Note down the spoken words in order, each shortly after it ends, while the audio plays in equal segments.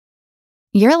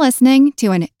You're listening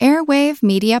to an Airwave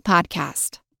Media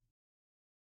Podcast.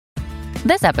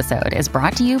 This episode is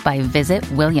brought to you by Visit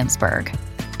Williamsburg.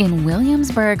 In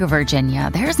Williamsburg, Virginia,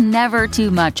 there's never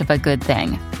too much of a good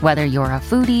thing. Whether you're a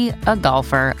foodie, a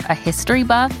golfer, a history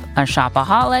buff, a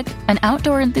shopaholic, an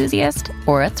outdoor enthusiast,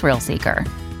 or a thrill seeker,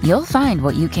 you'll find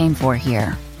what you came for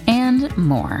here and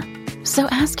more. So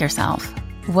ask yourself,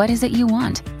 what is it you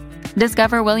want?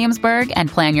 Discover Williamsburg and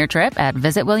plan your trip at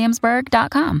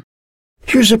visitwilliamsburg.com.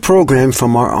 Here's a program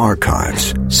from our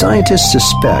archives. Scientists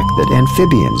suspect that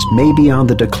amphibians may be on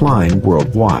the decline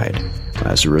worldwide.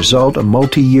 As a result, a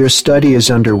multi-year study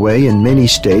is underway in many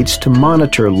states to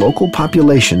monitor local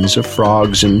populations of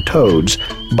frogs and toads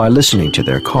by listening to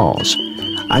their calls.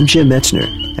 I'm Jim Metzner,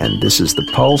 and this is the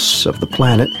Pulse of the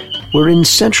Planet. We're in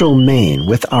central Maine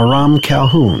with Aram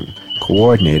Calhoun,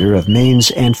 coordinator of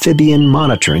Maine's Amphibian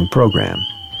Monitoring Program.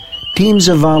 Teams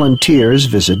of volunteers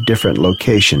visit different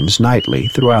locations nightly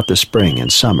throughout the spring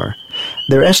and summer.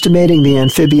 They're estimating the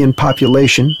amphibian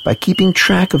population by keeping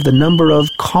track of the number of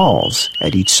calls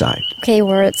at each site. Okay,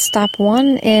 we're at stop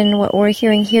 1, and what we're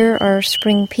hearing here are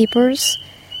spring peepers,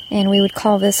 and we would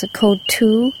call this a code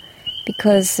 2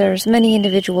 because there's many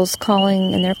individuals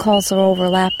calling and their calls are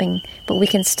overlapping, but we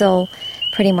can still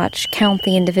pretty much count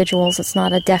the individuals. It's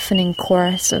not a deafening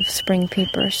chorus of spring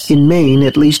peepers. In Maine,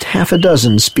 at least half a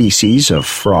dozen species of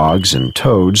frogs and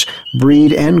toads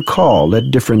breed and call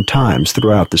at different times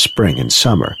throughout the spring and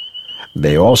summer.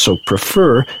 They also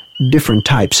prefer different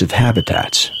types of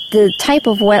habitats. The type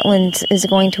of wetland is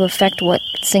going to affect what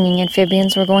singing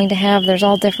amphibians we're going to have. There's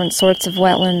all different sorts of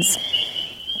wetlands.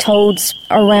 Toads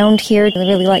around here, they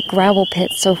really like gravel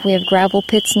pits, so if we have gravel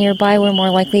pits nearby, we're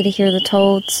more likely to hear the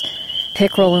toads.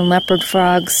 Pickerel and leopard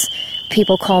frogs,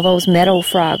 people call those meadow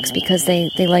frogs because they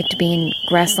like to be in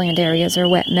grassland areas or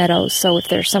wet meadows. So if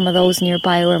there's some of those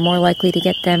nearby, we're more likely to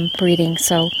get them breeding.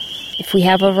 So if we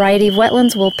have a variety of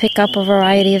wetlands, we'll pick up a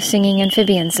variety of singing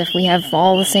amphibians. If we have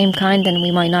all the same kind, then we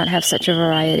might not have such a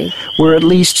variety. We're at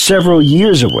least several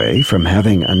years away from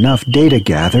having enough data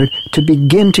gathered to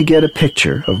begin to get a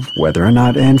picture of whether or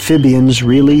not amphibians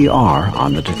really are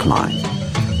on the decline.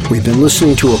 We've been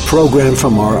listening to a program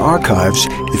from our archives.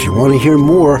 If you want to hear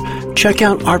more, check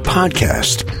out our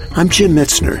podcast. I'm Jim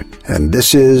Metzner, and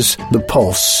this is The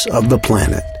Pulse of the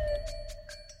Planet.